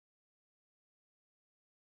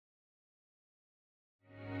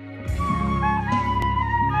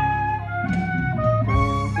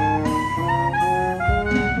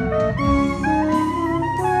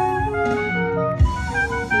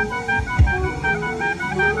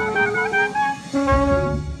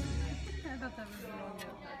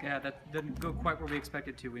that didn't go quite where we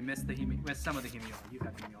expected to. We missed missed some of the hemiola. You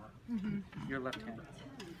have hemiola. Your left hand.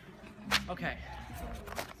 Okay.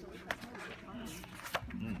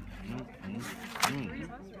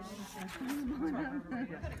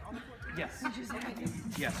 Yes.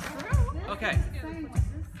 Yes. Okay.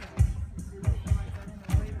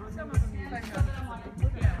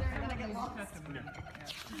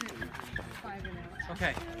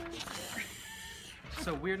 Okay.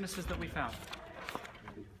 So weirdnesses that we found.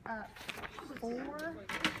 4.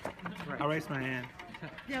 Right. I'll raise my hand.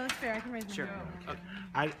 Yeah, that's fair. I can raise my Sure. hand.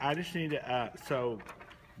 Okay. I just need to, so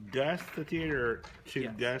dust the theater to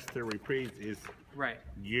Yes. dust the reprise is, Right.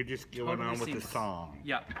 you're just going Totally on with seamless. the song.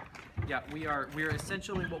 Yeah. Yeah, we're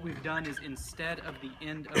essentially, what we've done is instead of the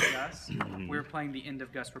end of Gus, we're playing the end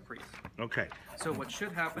of Gus reprise. Okay. So what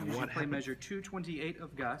should happen is What you play happened? measure 228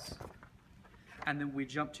 of Gus, and then we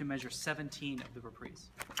jump to measure 17 of the reprise.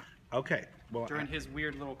 Okay. Well, During his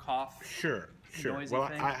weird little cough. sure. noisy Well,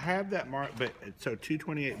 thing. I have that mark, but so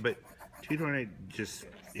 228, but 228 just,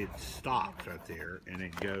 it stops right there and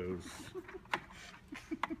it goes.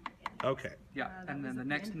 Okay. Yeah, and then the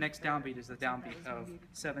next downbeat is the downbeat of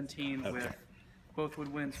 17 Okay. with both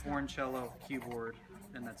woodwinds, horn, cello, keyboard,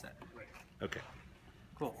 and that's it. Okay.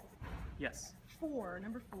 Cool. Yes. 4,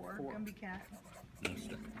 number 4, 4. Gumby Cat.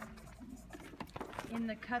 In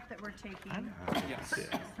the cut that we're taking. Yes.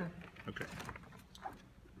 Yeah. Okay.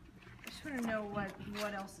 I just want to know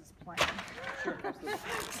what else is playing. Sure.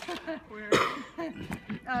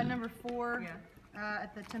 Number 4,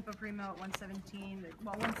 at the tempo primo at 117.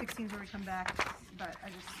 Well, 116 is where we come back, but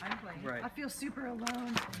I'm playing. Right. I feel super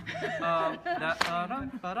alone.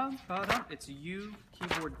 It's you,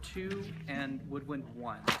 keyboard 2, and woodwind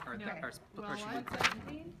 1. Or Okay. should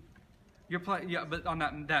we- You're playing, yeah, but on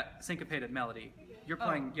that syncopated melody, you're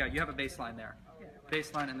playing. Yeah, you have a bass line there,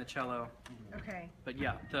 bass line and the cello. Okay. But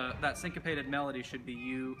yeah, that syncopated melody should be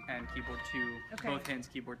you and keyboard 2, Okay. both hands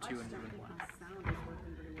keyboard 2 and woodwind 1.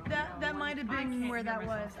 That might have been where that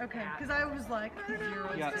was. Okay, because I was like, I don't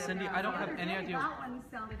know. Yeah, Cindy, I don't have any idea. That one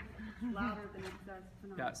sounded louder than it does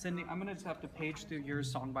tonight. Yeah, Cindy, I'm gonna just have to page through yours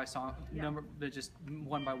song by song, just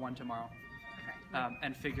one by one tomorrow,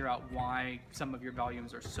 and figure out why some of your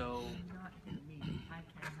volumes are so.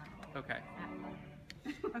 Okay.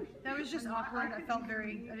 That was just awkward. I felt I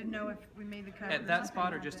didn't know if we made the cut. At that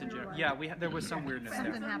spot or just in general? Yeah, there was some weirdness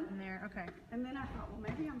Something there. happened there. Okay. And then I thought, well,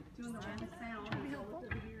 maybe I'm doing the wrong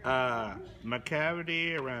sound. My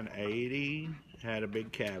cavity around 80 had a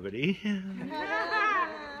big cavity.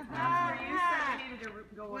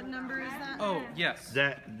 What number is that? Oh, yes.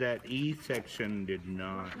 That E section did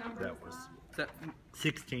not. That was That,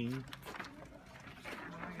 16.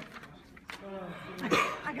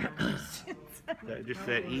 I got questions.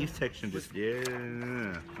 That E section just I don't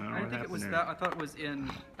know I didn't think it was that. I thought it was in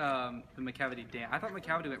the McCavity dance. I thought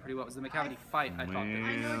McCavity went pretty well. It was the McCavity fight. I thought. I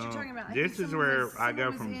know what you're talking about. I This think is where I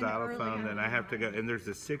go someone from was in xylophone, early and I have to go, and there's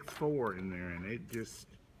a 6/4 in there, and it just.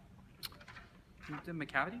 The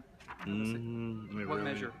McCavity? It What really-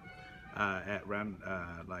 measure? At around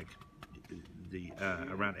like the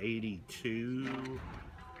around 82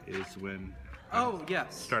 is when Oh,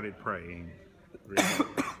 yes. started praying.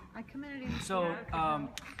 I committed in. So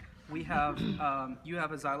we have you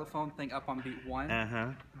have a xylophone thing up on beat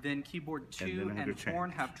 1. Then keyboard 2 then I have and to change.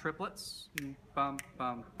 horn have triplets. Bum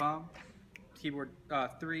bum bum. Keyboard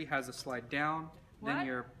 3 has a slide down. Then What?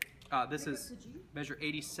 your this is measure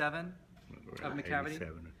 87 of McCavity.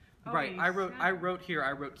 87. Right. I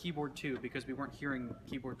wrote keyboard 2 because we weren't hearing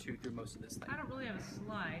keyboard 2 through most of this thing. I don't really have a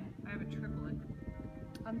slide. I have a triplet.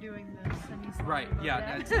 I'm doing the semi-slide. Right. above Yeah.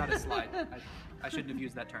 that. It's not a slide. I shouldn't have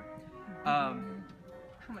used that term.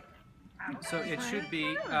 So it should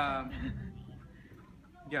be.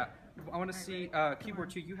 Yeah. I want to see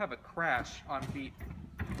keyboard 2. You have a crash on beat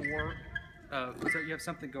 4. So you have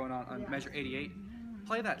something going on measure 88.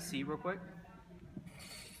 Play that C real quick.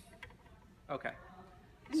 Okay.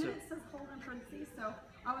 And So, then it says hold in parentheses, so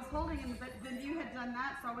I was holding him, but then you had done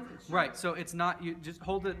that, so I wasn't sure. right. So it's not. You just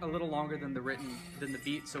hold it a little longer than the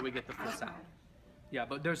beat, so we get the full sound. Yeah,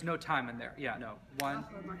 but there's no time in there. Yeah, no. 1,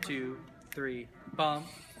 2, 3, bump,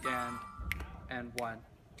 and 1,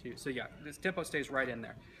 2. So yeah, this tempo stays right in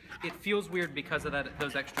there. It feels weird because of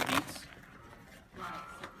those extra beats.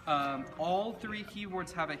 All 3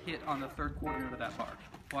 keyboards have a hit on the 3rd quarter note of that bar.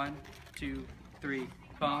 1, 2, 3,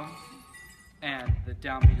 bump, and the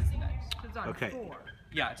downbeat is the next. It's on Okay. 4.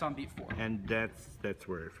 Yeah, it's on beat 4. And that's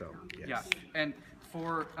where it felt. Yes. Yeah, and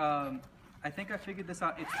for I think I figured this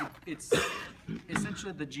out. It's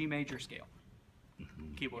essentially the G major scale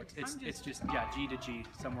keyboards. It's just G to G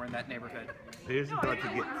somewhere in that neighborhood. Here's about to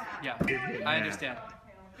get. Yeah, Here's getting I mad. understand.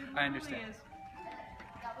 I understand. Really is.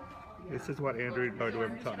 This is what Andrew Hardware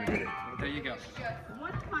taught me to do. There you go.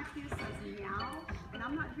 One of my cues says meow, and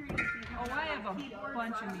I'm not hearing anything. Oh, I have a keyboard,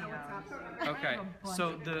 bunch so I of don't know what's meows. happening. Okay,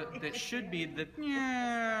 so that should be the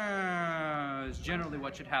meow is generally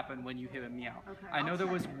what should happen when you hit a meow. Okay, I know I'll there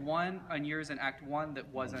was check. one on yours in Act 1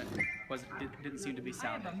 that didn't seem to be I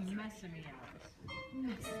have a sounding. mess of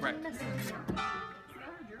meows. Right.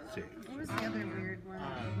 See. What was the other weird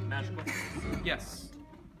one? Magical. Yes.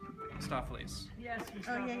 Mistoffelees. Yes,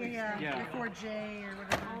 Oh, yeah. Yeah. Before J or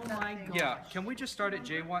whatever. Oh that my thing. God. Yeah. Can we just start at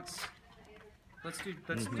J once? Let's do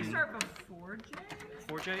Can we start before J?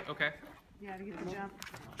 4J. Okay. Yeah, to get the jump.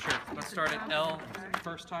 Sure. Let's start at L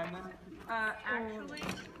first time then. Actually,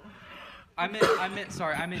 I meant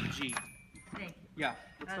G. thank you. Yeah.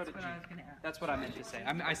 That's Let's start at what G. I was gonna ask. That's what I meant to say.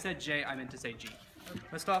 I said J. I meant to say G.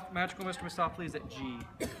 Magical Mister Mistoffelees at G.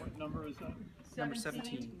 What number is that? Number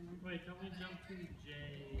 17. Wait, can we jump to J?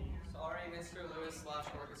 Sorry, Mr. Lewis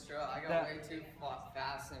 / Orchestra. I got That- way too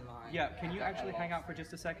fast in mine. Yeah, can you actually hang out for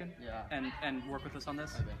just a second? Yeah. And work with us on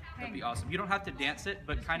this? Okay. That'd be awesome. You don't have to dance it,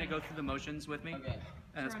 but kind of go through the motions with me. Okay.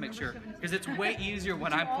 And let's make sure. Because it's way easier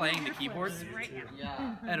when I'm playing the keyboard, Right now.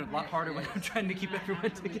 Yeah. and a lot harder when I'm trying to keep everyone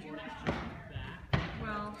together.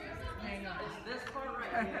 Well, hang on. This part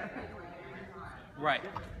right here. Right.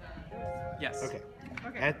 Yes. Okay.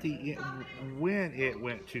 At the when it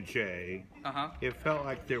went to J, Uh-huh. it felt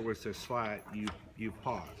like there was a slide. You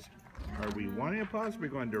paused. Are we wanting to pause? Or are we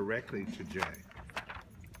going directly to J?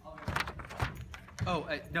 Oh,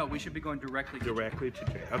 no, we should be going directly to Directly to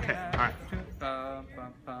J. Okay. All right. Bum,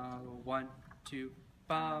 bum, bum, 1, 2,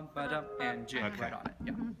 bum, ba-dum, and J Okay. right on it.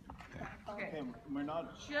 Yeah. Okay, Okay, we're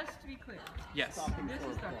not just to be clear, Yes. stopping this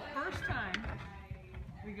for is the applause. first time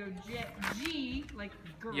we go G, like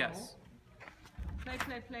girl. Yes. Play,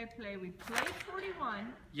 play, play, play. We play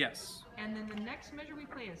 41, Yes. and then the next measure we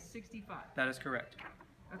play is 65. That is correct.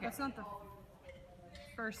 Okay. That's not the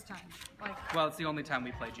first time. Like, Well, it's the only time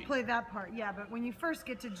we play G. play that part, yeah, but when you first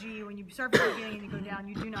get to G, when you start from the beginning and you go down,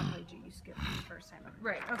 you do not play G, you skip the first time.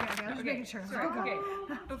 Right. Okay, I was just making sure. Sorry, okay.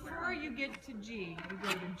 Before you get to G, you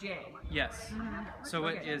go to J. Yes. So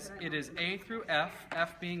Okay. it is A through F.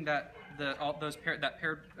 F being that that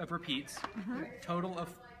pair of repeats, total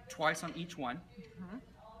of twice on each one.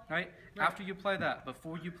 Right? After you play that,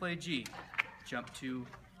 before you play G, jump to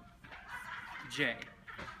J.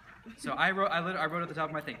 So I wrote at the top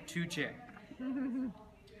of my thing, to J.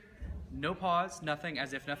 No pause, nothing,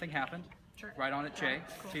 as if nothing happened. Sure. Right on at J.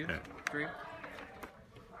 2, 3.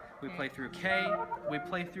 We play through K. We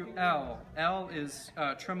play through L. L is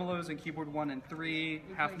tremolos in keyboard 1 and 3,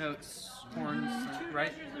 half notes, horns, Two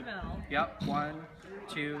right? measures of L. Yep. 1,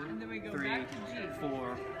 2, And then we go 3, back to G.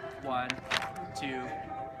 4. 1, 2,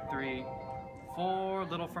 3, 4.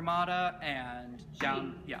 Little fermata and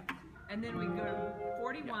down. Yeah. And then we go to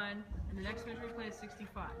 41, and the next measure we play is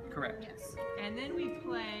 65. Correct. Yes. And then we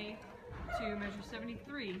play to measure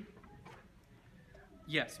 73.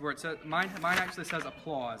 Yes. Where it says mine actually says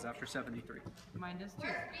applause after 73. Mine does too.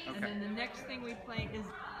 And Okay. then the next thing we play is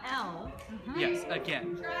L Yes.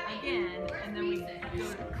 Again. again, and then we go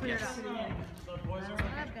to clear Yes. to the end. That's what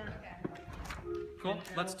I've done. Cool.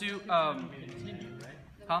 Let's do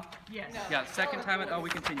Huh? Yes. Yeah. Second time at L we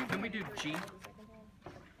continue. Can we do G?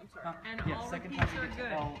 Huh? And Yes. all Second repeats time we are get to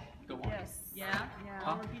good. L, go on. Yes. Yeah? Yeah.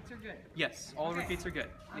 All Huh? repeats are good. Yes. All Okay. repeats are good.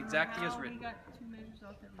 Exactly as How written. We got 2 measures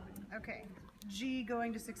off everybody. Okay. G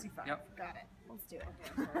going to 65. Yep. Got it. Let's do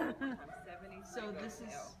it. So this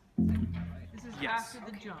is Yes.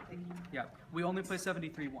 after the jump. Yeah. We only play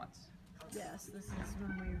 73 once. Yes, this is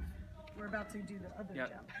when we're about to do the other Yeah.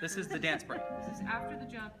 jump. This is the dance break. This is after the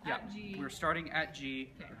jump Yeah. at G. We're starting at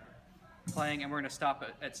G, Okay. playing, and we're going to stop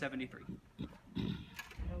at 73.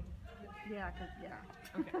 Yeah, yeah.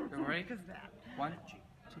 Okay. All right? Because that. 1, G,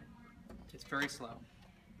 2. It's very slow.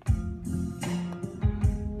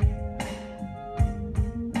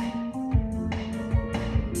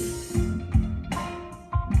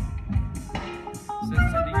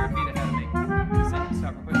 Cindy, you're a beat ahead of me. Cindy,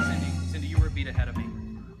 stop real quick. Cindy, you were a beat ahead of me.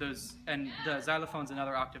 And the xylophone's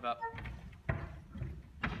another octave up.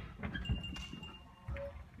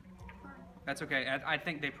 That's okay. I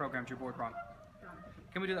think they programmed your board wrong.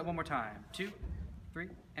 Can we do that one more time? 2, 3,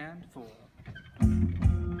 and 4.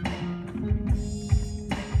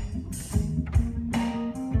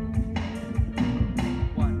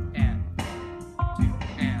 One and 2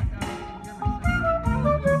 and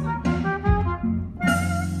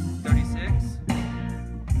 36,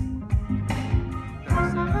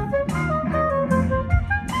 37.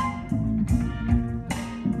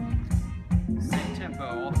 Same tempo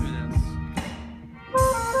all through this.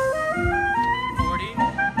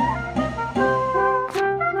 40.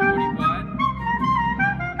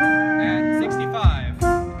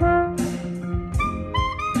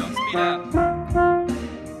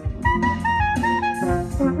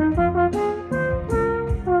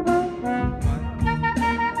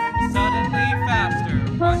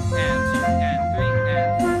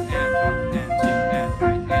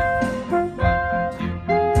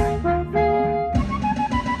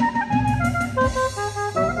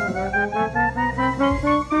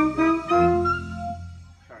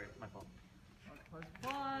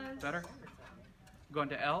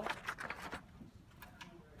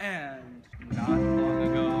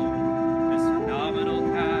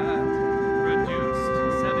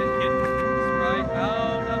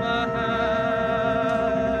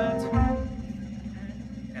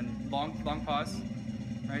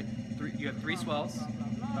 swells.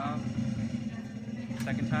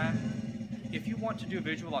 Second time. If you want to do a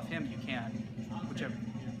visual off him, you can. Whichever.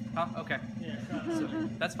 Oh, okay. So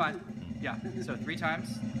that's fine. Yeah. So 3 times.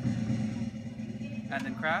 And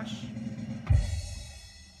then crash.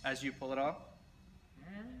 As you pull it off.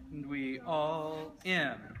 And we all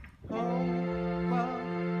in. Oh, well,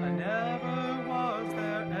 I never was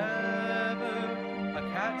there ever a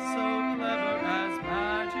cat so clever as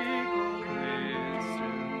magical Mister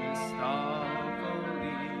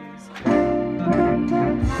Mistoffelees.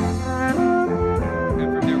 And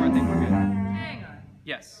from there, I think we're good. Hang on.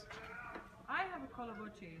 Yes. I have a color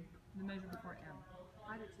voce, the measure before M.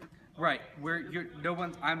 Right. No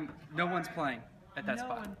one's playing at that No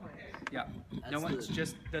spot. one plays. Yeah. That's No one's the-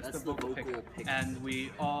 just that's the vocal pick. And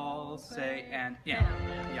we all say and yeah.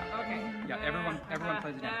 Yeah. Okay. Yeah, everyone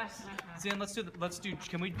plays it down. Yes. Zin,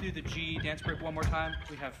 can we do the G dance break one more time?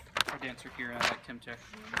 We have our dancer here and I'd like Tim to.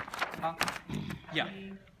 Huh? Yeah.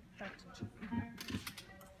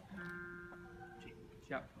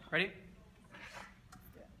 Yeah. Ready?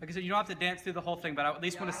 Like I said, you don't have to dance through the whole thing, but I at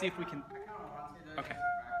least want to see if we can. Okay.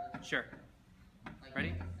 Sure.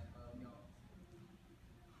 Ready?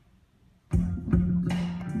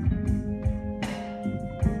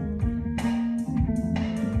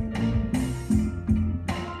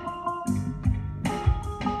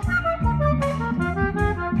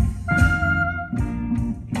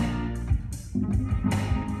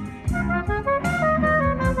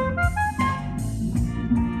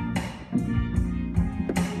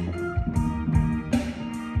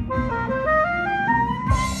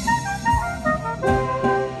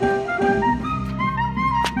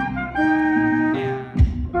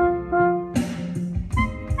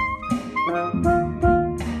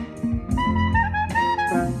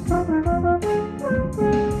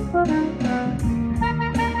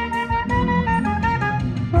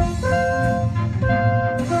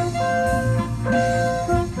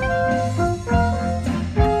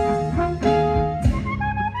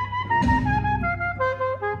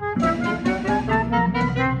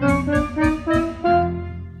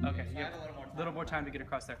 Time to get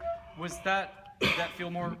across there. Did that feel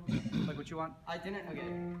more like what you want? I didn't. Okay.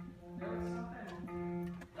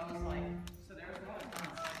 That was like. So there was one.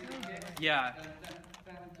 Yeah.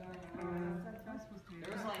 There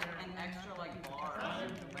was like an extra like bar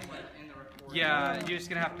in the recording. Yeah, you're just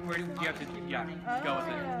gonna have to. Go with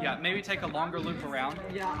it. Yeah, maybe take a longer loop around.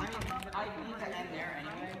 Yeah, I need to end there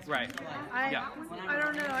anyway. Right. I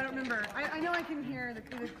don't know. I don't remember. I know I can hear the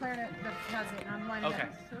clarinet that has it, and I'm lining Okay. up.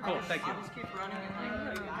 Cool. Thank you. I'll just keep running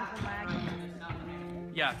and like.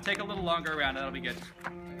 Yeah, take a little longer around. That'll be good.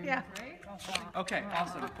 Yeah. Okay.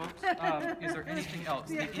 Awesome, folks. Is there anything else?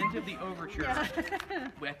 The end of the overture.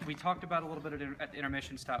 We talked about a little bit at the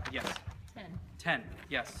intermission stop. Yes. 10.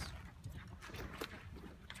 Yes.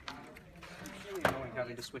 Annoying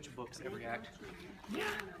having to switch books every act.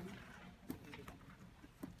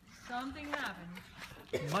 Something happened.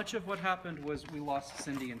 Much of what happened was we lost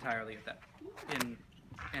Cindy entirely at that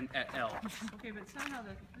at L. Okay, but somehow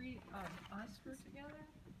the 3 of us were together?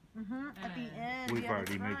 At the end. We've yeah,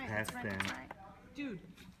 already that's moved right, past that's right, them. that's right. Dude.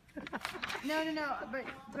 No,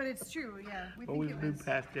 but it's true, yeah. We Well, think we it moved was,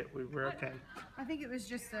 past it. We were okay. I think it was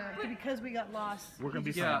just because we got lost. We're gonna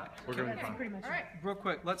be Yeah. fine. We're gonna be That's fine. pretty much it. Real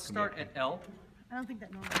quick, let's start at L. I don't think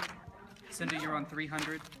that normally happens. Cindy, you're on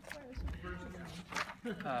 300.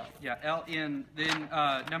 Yeah, L in then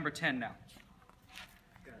number 10 now.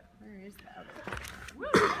 Where is that?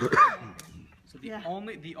 So the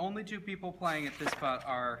only 2 people playing at this spot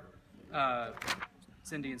are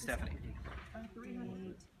Cindy and Stephanie.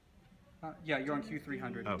 Yeah, you're on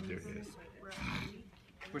Q300. Oh, there it is.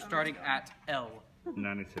 We're starting at L,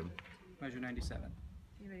 97. measure 97.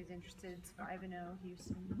 If anybody's interested, it's 5-0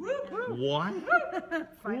 Houston. What?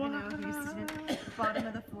 5-0 Houston. Bottom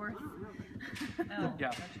of the 4th.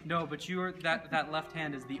 Yeah, no, but that left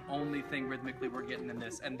hand is the only thing rhythmically we're getting in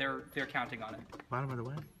this, and they're counting on it. Bottom of the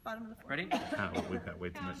way? Bottom of the 4th. Ready? Oh, we've got way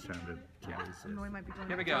too much time to do this. We might be going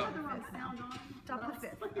Here we to go. top of the 5th now. Top of the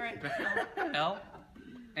 5th. All right. L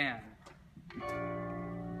and.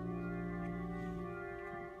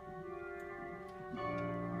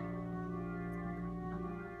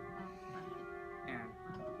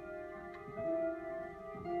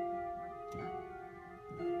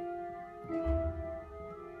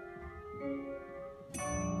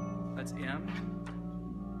 That's M.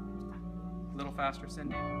 A little faster,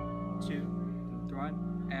 Cindy. 2,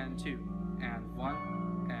 1, and 2, and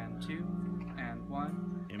 1, and 2, and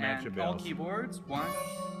 1. Match your And all bells. keyboards. 1,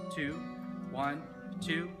 2, 1,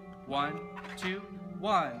 2, 1, 2,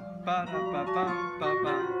 1. Ba da ba ba ba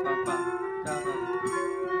ba ba ba.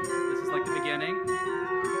 This is like the beginning.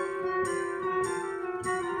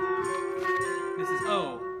 This is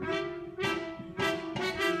O.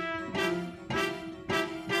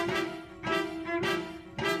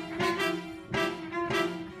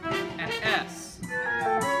 And S.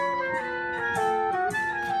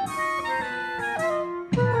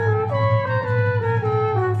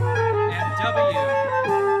 And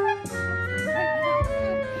W.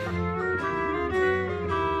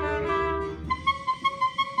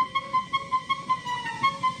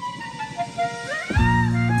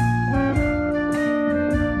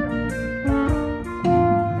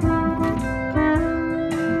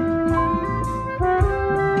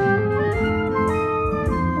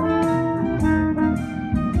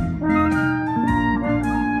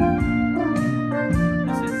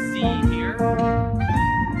 This is Z here.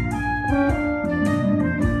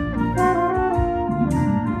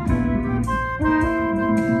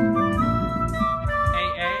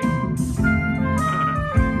 AA.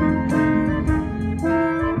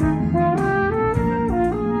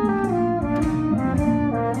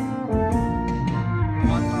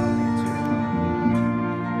 One,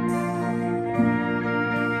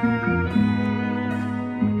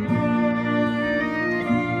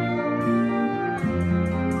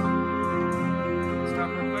 Stop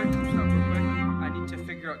real quick. Stop real quick. I need to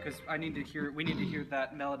figure out because we need to hear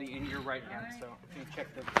that melody in your right hand. So if you check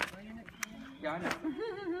the. Yeah, I know.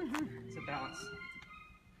 It's a balance.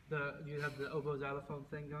 You have the oboe xylophone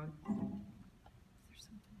thing going.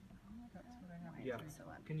 Yeah.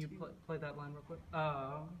 Can you play that line real quick?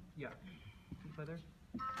 Yeah. Can you play there?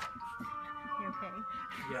 You okay?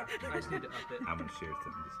 Yeah. I just need to up it. I'm gonna share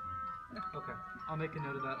things. Okay. I'll make a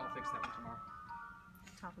note of that. I'll fix that one tomorrow.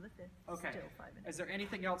 Top of the fifth. Okay. Still 5 minutes. Is there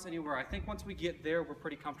anything else anywhere? I think once we get there, we're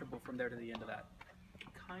pretty comfortable from there to the end of that.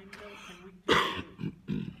 Kind of. Can we do?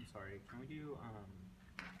 I'm sorry. Can we do?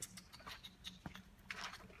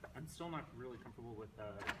 I'm still not really comfortable with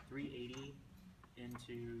 380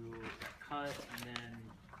 into that cut and then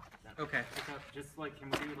that Okay. pickup. Just like,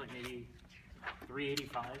 can we do like maybe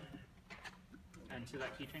 385 and to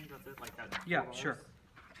that key change? That's it. Like that. Yeah, 4 bars? sure.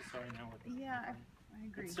 Just so I know what. Yeah, I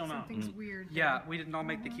agree. It's still not- Something's weird. Yeah, we didn't all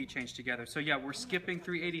make the key change together. So yeah, we're skipping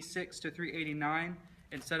 386 to 389.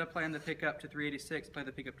 Instead of playing the pickup to 386, play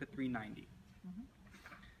the pickup to 390.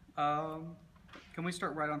 Can we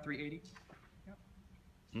start right on 380?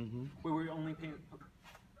 Mm-hmm. Wait, we're only paying.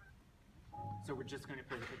 So we're just going to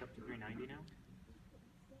play the pickup to 390 now?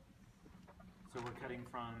 So we're cutting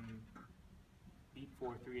from beat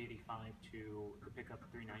 4 385 to the pickup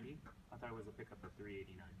 390? I thought it was a pickup of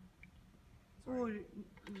 389. Oh,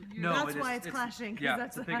 No, that's why it's clashing. 'Cause Yeah,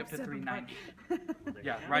 that's it's a the pickup to half step 390. Well, there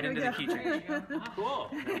Yeah, you go. right There into we the key change. Cool.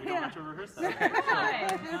 Then we don't have to rehearse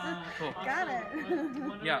that. Cool. Got it.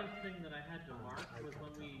 One Yeah. other thing that I had to mark was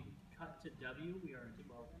when we cut to W, we are in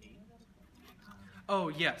 12/8. Oh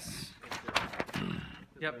yes.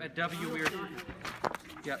 Yep. At W we're.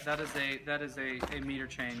 Yep. That is a meter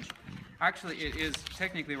change. Actually, it is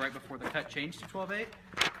technically right before the cut change to 12/8.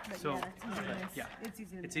 But So yeah, it's easy to miss. yeah, It's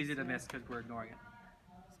easy to it's miss. easy to miss because we're ignoring it.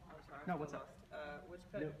 No, what's up? Which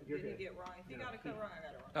cut did he get wrong? If you got a cut wrong, I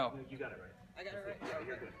got it Oh. wrong. You got it right. I got it right? Yeah,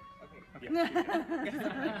 You're good.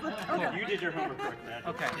 Okay. You did your homework correctly. Matt.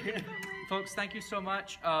 Okay. Folks, thank you so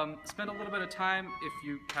much. Spend a little bit of time, if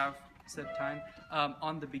you have said time,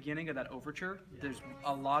 on the beginning of that overture. There's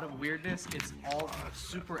a lot of weirdness. It's all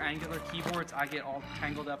super angular keyboards. I get all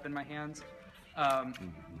tangled up in my hands.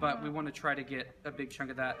 But we want to try to get a big chunk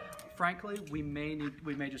of that. Frankly, we may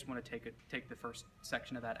just want to take the first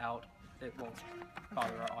section of that out. It won't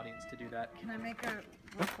bother our audience to do that. Can I make a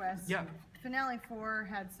request? Yeah. Finale 4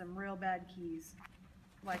 had some real bad keys.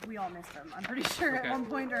 Like, we all missed them. I'm pretty sure Okay. at one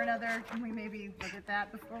point or another. Can we maybe look at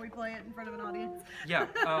that before we play it in front of an audience? Yeah.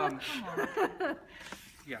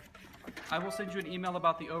 Yeah. I will send you an email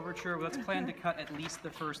about the overture. Let's plan to cut at least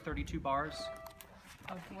the first 32 bars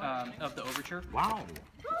of the overture. Wow.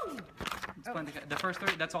 Let's plan to cut the first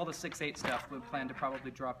 30. That's all the 6/8 stuff. We plan to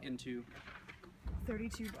probably drop into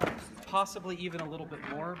 32 bars. possibly even a little bit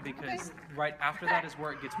more because right after that is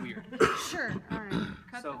where it gets weird. Sure. All right.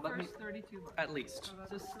 Cut So the let me- first 32 bars. At least.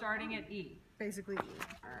 So starting at E. Basically, all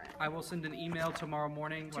right. I will send an email tomorrow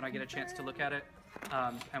morning when I get a chance to look at it,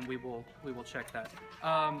 and we will check that.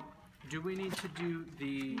 Do we need to do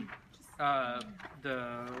the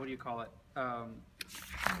what do you call it?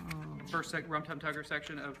 First Rum Tum Tugger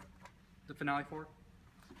section of the finale 4?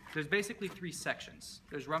 There's basically 3 sections.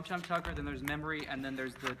 There's Rum Tum Tugger, then there's Memory, and then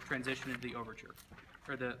there's the transition into the overture,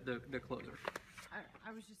 or the closer.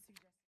 I was just suggesting.